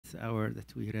8th hour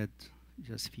that we read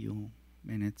just a few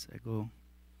minutes ago,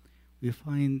 we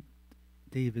find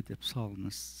David the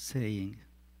psalmist saying,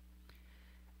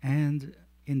 "And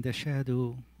in the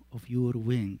shadow of your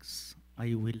wings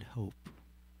I will hope,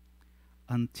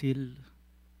 until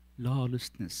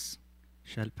lawlessness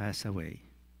shall pass away.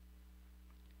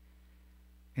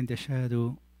 In the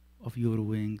shadow of your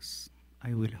wings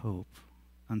I will hope,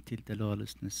 until the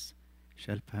lawlessness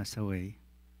shall pass away."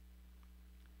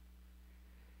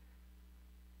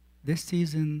 This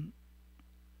season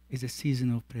is a season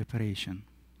of preparation.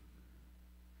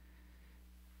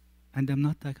 And I'm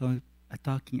not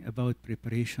talking about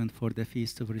preparation for the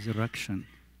Feast of Resurrection,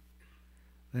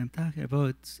 but I'm talking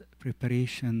about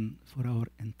preparation for our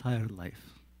entire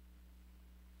life.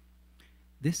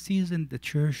 This season, the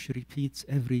church repeats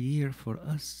every year for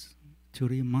us to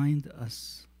remind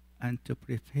us and to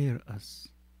prepare us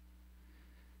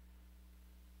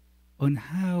on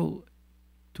how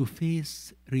to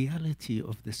face reality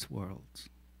of this world.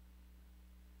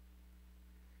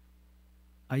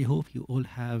 I hope you all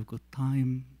have good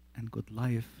time and good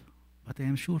life, but I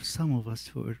am sure some of us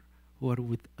who are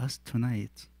with us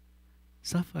tonight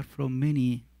suffer from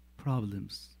many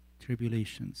problems,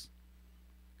 tribulations.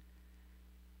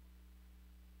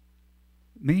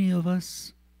 Many of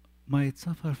us might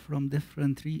suffer from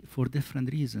for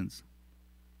different reasons.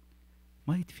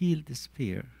 Might feel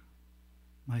despair,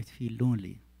 might feel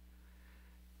lonely,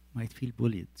 might feel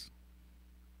bullied.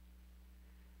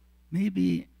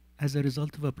 Maybe as a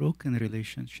result of a broken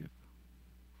relationship,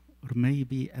 or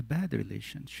maybe a bad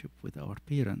relationship with our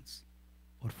parents,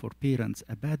 or for parents,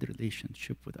 a bad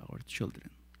relationship with our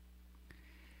children.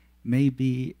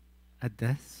 Maybe a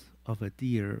death of a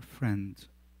dear friend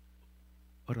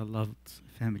or a loved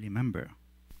family member.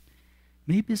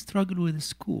 Maybe struggle with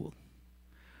school,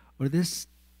 or this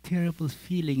terrible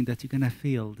feeling that you're gonna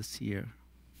fail this year.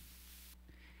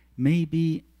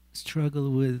 Maybe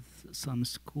struggle with some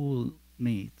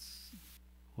schoolmates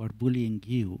who are bullying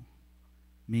you.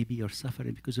 Maybe you're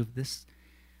suffering because of this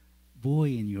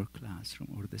boy in your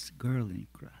classroom or this girl in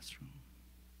your classroom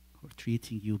who are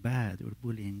treating you bad or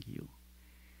bullying you.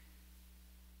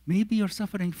 Maybe you're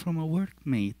suffering from a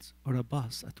workmate or a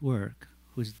boss at work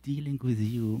who's dealing with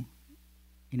you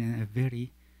in a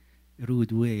very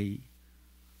rude way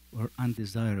or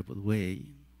undesirable way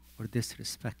or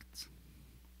disrespect.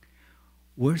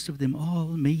 Worst of them all,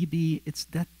 maybe it's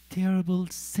that terrible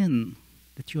sin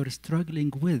that you're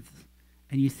struggling with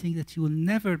and you think that you will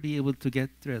never be able to get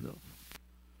rid of.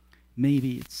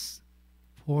 Maybe it's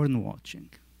porn watching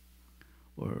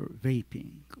or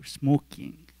vaping or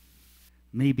smoking,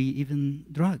 maybe even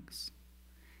drugs,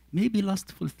 maybe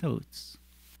lustful thoughts.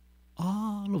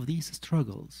 All of these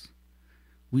struggles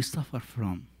we suffer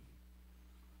from,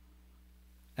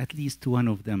 at least one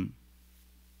of them.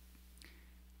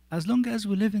 As long as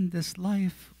we live in this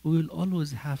life, we will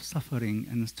always have suffering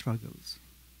and struggles.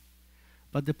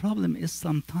 But the problem is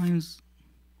sometimes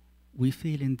we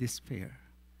feel in despair.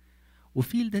 We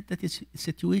feel that that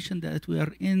situation that we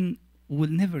are in will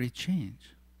never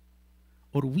change,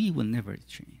 or we will never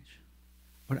change,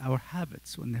 or our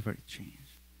habits will never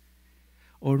change.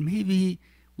 Or maybe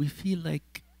we feel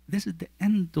like this is the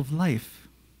end of life,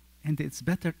 and it's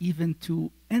better even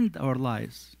to end our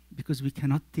lives because we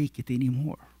cannot take it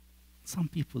anymore. Some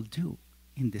people do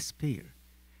in despair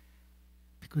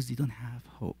because they don't have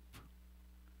hope.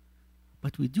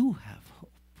 But we do have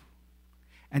hope.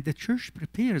 And the church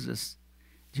prepares us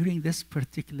during this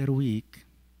particular week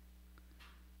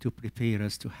to prepare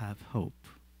us to have hope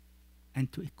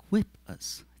and to equip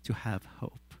us to have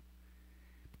hope.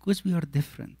 Because we are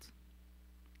different.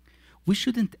 We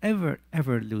shouldn't ever,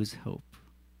 ever lose hope.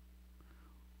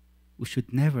 We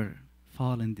should never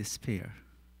fall in despair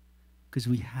because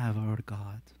we have our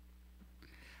God.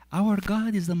 Our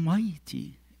God is a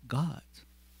mighty God.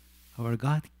 Our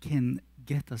God can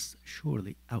get us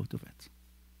surely out of it.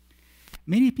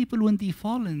 Many people, when they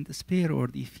fall in despair or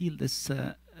they feel this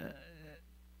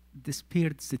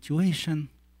despaired situation,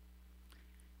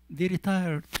 they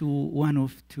retire to one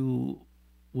of two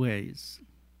ways.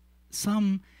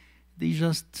 Some, they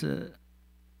just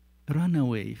run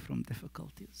away from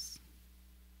difficulties,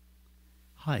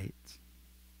 hide,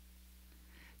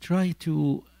 try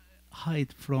to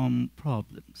hide from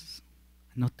problems,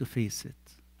 not to face it,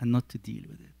 and not to deal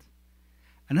with it.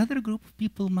 Another group of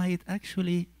people might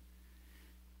actually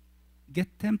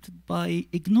get tempted by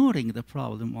ignoring the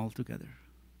problem altogether,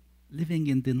 living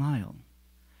in denial,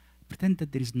 pretend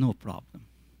that there is no problem.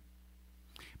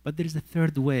 But there is a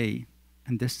third way,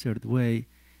 and this third way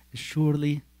is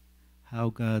surely how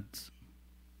God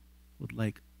would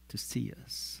like to see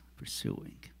us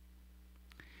pursuing.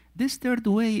 This third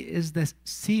way is the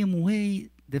same way,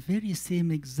 the very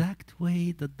same exact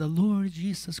way that the Lord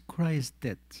Jesus Christ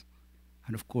did.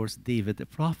 And of course, David the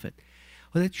prophet.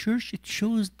 Well, the church, it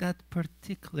shows that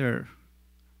particular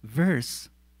verse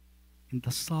in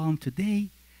the psalm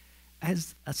today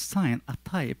as a sign, a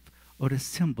type, or a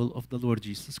symbol of the Lord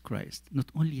Jesus Christ. Not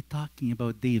only talking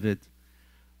about David,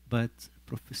 but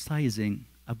prophesizing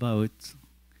about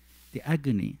the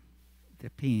agony, the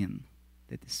pain,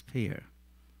 the despair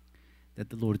that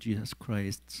the Lord Jesus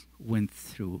Christ went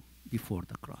through before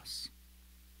the cross,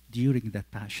 during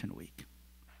that Passion Week.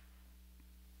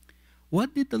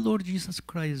 What did the Lord Jesus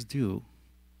Christ do?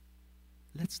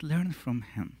 Let's learn from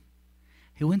him.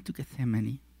 He went to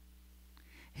Gethsemane.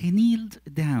 He kneeled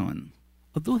down.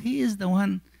 Although he is the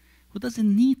one who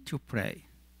doesn't need to pray.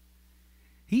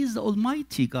 He is the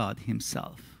Almighty God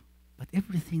himself. But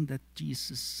everything that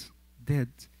Jesus did,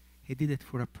 he did it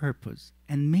for a purpose,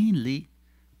 and mainly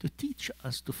to teach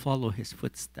us to follow his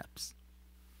footsteps.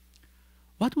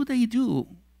 What would I do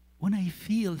when I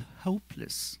feel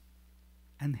hopeless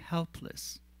and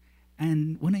helpless,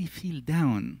 and when I feel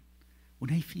down,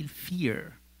 when I feel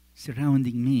fear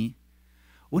surrounding me,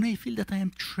 when I feel that I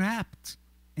am trapped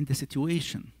in the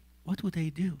situation? What would I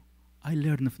do? I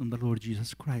learned from the Lord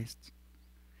Jesus Christ.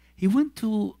 He went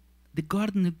to the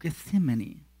Garden of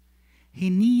Gethsemane. He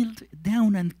kneeled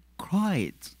down and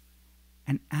cried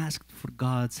and asked for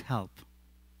God's help.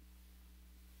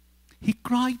 He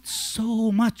cried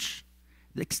so much,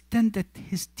 the extent that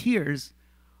his tears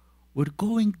were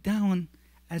going down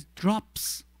as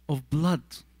drops of blood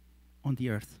on the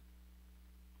earth.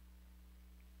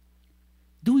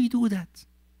 Do we do that?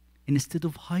 Instead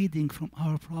of hiding from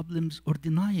our problems or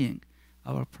denying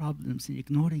our problems and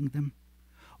ignoring them,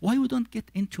 why we don't get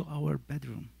into our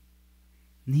bedroom,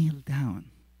 kneel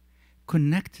down,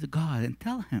 connect to God and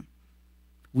tell him.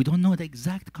 We don't know the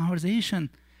exact conversation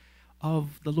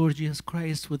of the Lord Jesus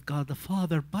Christ with God the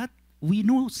Father, but we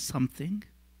know something.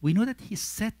 We know that he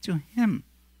said to him,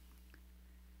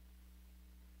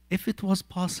 if it was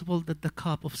possible that the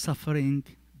cup of suffering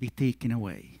be taken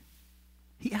away.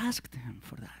 He asked him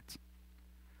for that.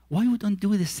 Why we don't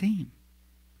do the same?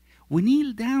 We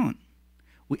kneel down.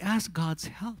 We ask God's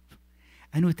help.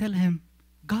 And we tell him,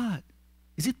 God,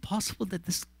 is it possible that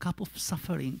this cup of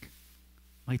suffering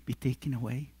might be taken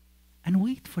away? And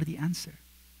wait for the answer.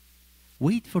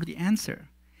 Wait for the answer.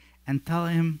 And tell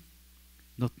him,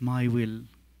 not my will,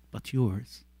 but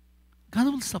yours. God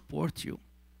will support you,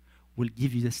 will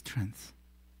give you the strength.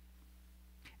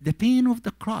 The pain of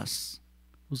the cross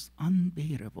was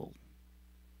unbearable,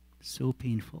 so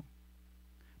painful.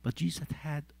 But Jesus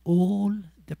had all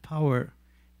the power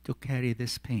to carry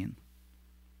this pain.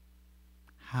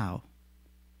 How?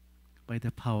 By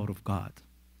the power of God.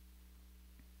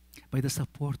 By the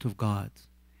support of God,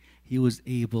 he was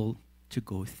able to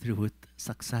go through it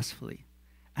successfully.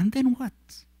 And then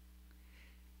what?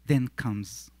 Then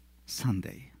comes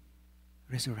Sunday,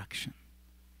 resurrection,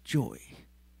 joy,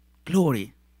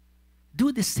 glory.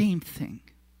 Do the same thing.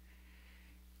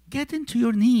 Get into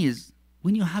your knees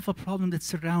when you have a problem that's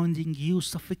surrounding you,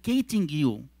 suffocating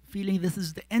you, feeling this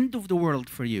is the end of the world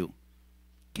for you.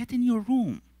 Get in your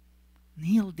room,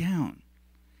 kneel down,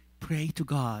 pray to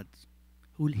God,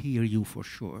 who will hear you for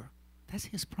sure. That's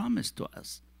his promise to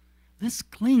us. Let's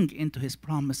cling into his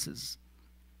promises.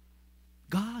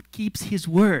 God keeps his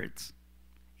words.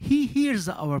 He hears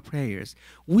our prayers.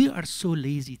 We are so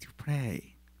lazy to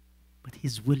pray, but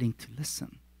he's willing to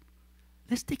listen.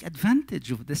 Let's take advantage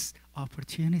of this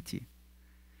opportunity.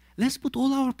 Let's put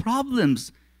all our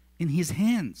problems in his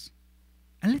hands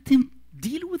and let him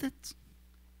deal with it.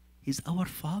 He's our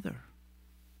Father.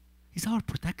 He's our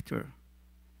protector.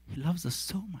 He loves us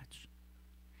so much.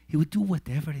 He would do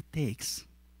whatever it takes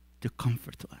to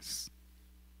comfort us.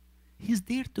 He's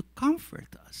there to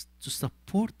comfort us, to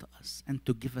support us, and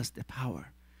to give us the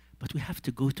power. But we have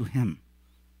to go to him.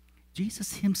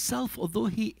 Jesus himself, although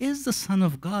he is the Son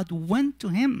of God, went to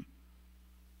him,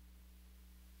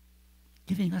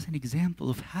 giving us an example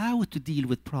of how to deal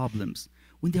with problems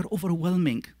when they're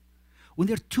overwhelming, when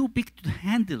they're too big to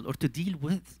handle or to deal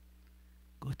with.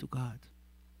 Go to God.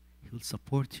 He will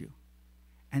support you,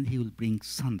 and he will bring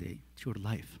Sunday to your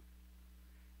life.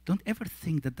 Don't ever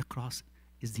think that the cross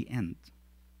is the end.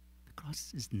 The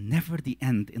cross is never the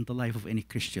end in the life of any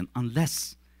Christian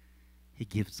unless he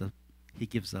gives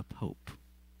up hope.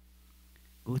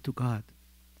 Go to God.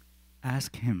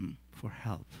 Ask him for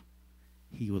help.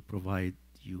 He will provide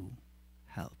you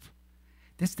help.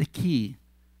 That's the key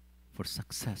for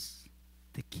success,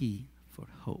 the key for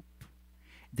hope,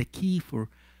 the key for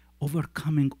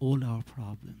overcoming all our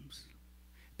problems.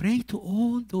 Pray to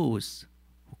all those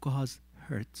who cause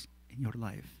hurt in your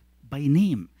life. By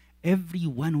name. Every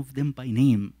one of them by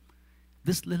name.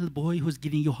 This little boy who's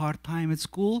giving you a hard time at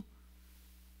school,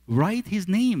 write his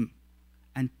name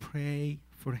and pray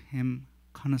for him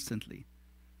constantly.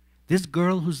 This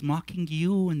girl who's mocking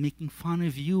you and making fun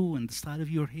of you and the style of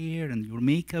your hair and your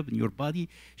makeup and your body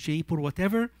shape or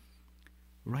whatever,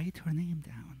 write her name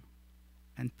down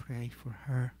and pray for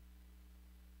her.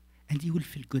 And you will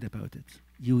feel good about it.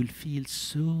 You will feel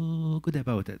so good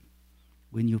about it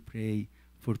when you pray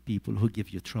for people who give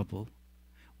you trouble,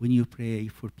 when you pray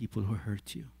for people who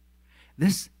hurt you.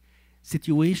 This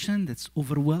situation that's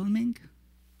overwhelming,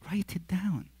 write it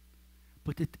down.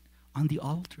 Put it on the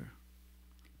altar.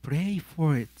 Pray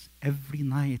for it every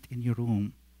night in your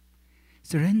room.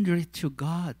 Surrender it to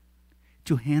God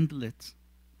to handle it,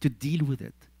 to deal with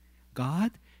it.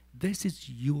 God, this is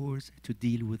yours to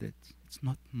deal with it. It's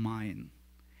not mine.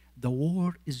 The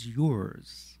war is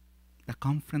yours. The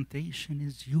confrontation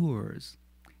is yours.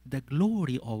 The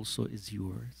glory also is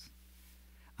yours.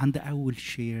 And I will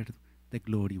share the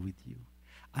glory with you.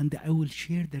 And I will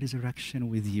share the resurrection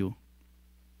with you.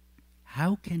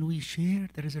 How can we share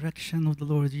the resurrection of the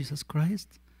Lord Jesus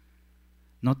Christ?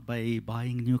 Not by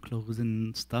buying new clothes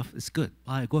and stuff. It's good.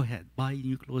 Go ahead. Buy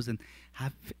new clothes and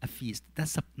have a feast.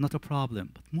 That's not a problem.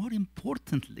 But more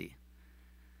importantly,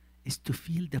 is to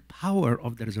feel the power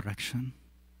of the resurrection,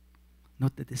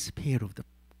 not the despair of the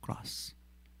cross.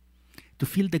 To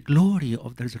feel the glory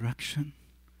of the resurrection,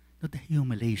 not the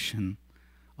humiliation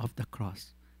of the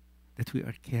cross that we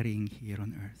are carrying here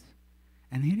on earth.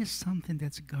 And here is something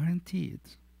that's guaranteed.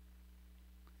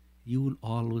 You will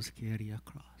always carry a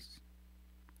cross.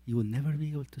 You will never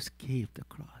be able to escape the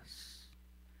cross.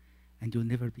 And you'll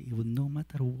never be able, no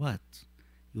matter what,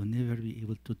 you'll never be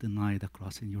able to deny the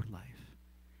cross in your life.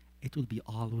 It will be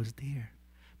always there.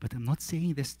 But I'm not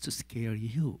saying this to scare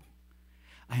you.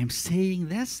 I am saying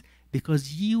this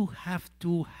because you have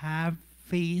to have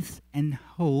faith and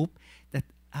hope that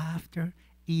after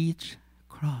each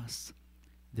cross,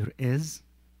 there is,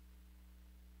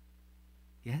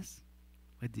 yes?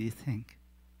 What do you think?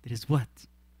 There is what?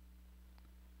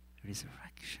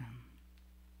 Resurrection.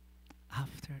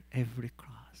 After every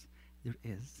cross, there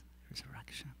is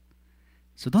resurrection.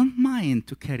 So don't mind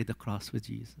to carry the cross with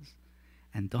Jesus.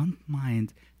 And don't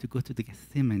mind to go to the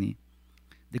Gethsemane,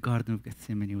 the Garden of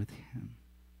Gethsemane with him.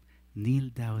 Kneel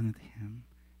down with him.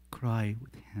 Cry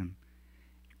with him.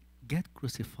 Get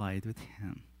crucified with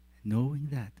him, knowing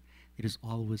that there is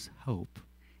always hope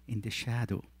in the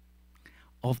shadow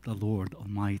of the Lord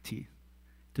Almighty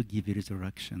to give you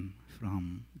resurrection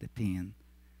from the pain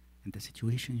and the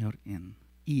situation you're in,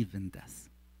 even death.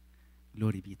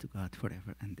 Glory be to God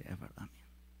forever and ever. Amen.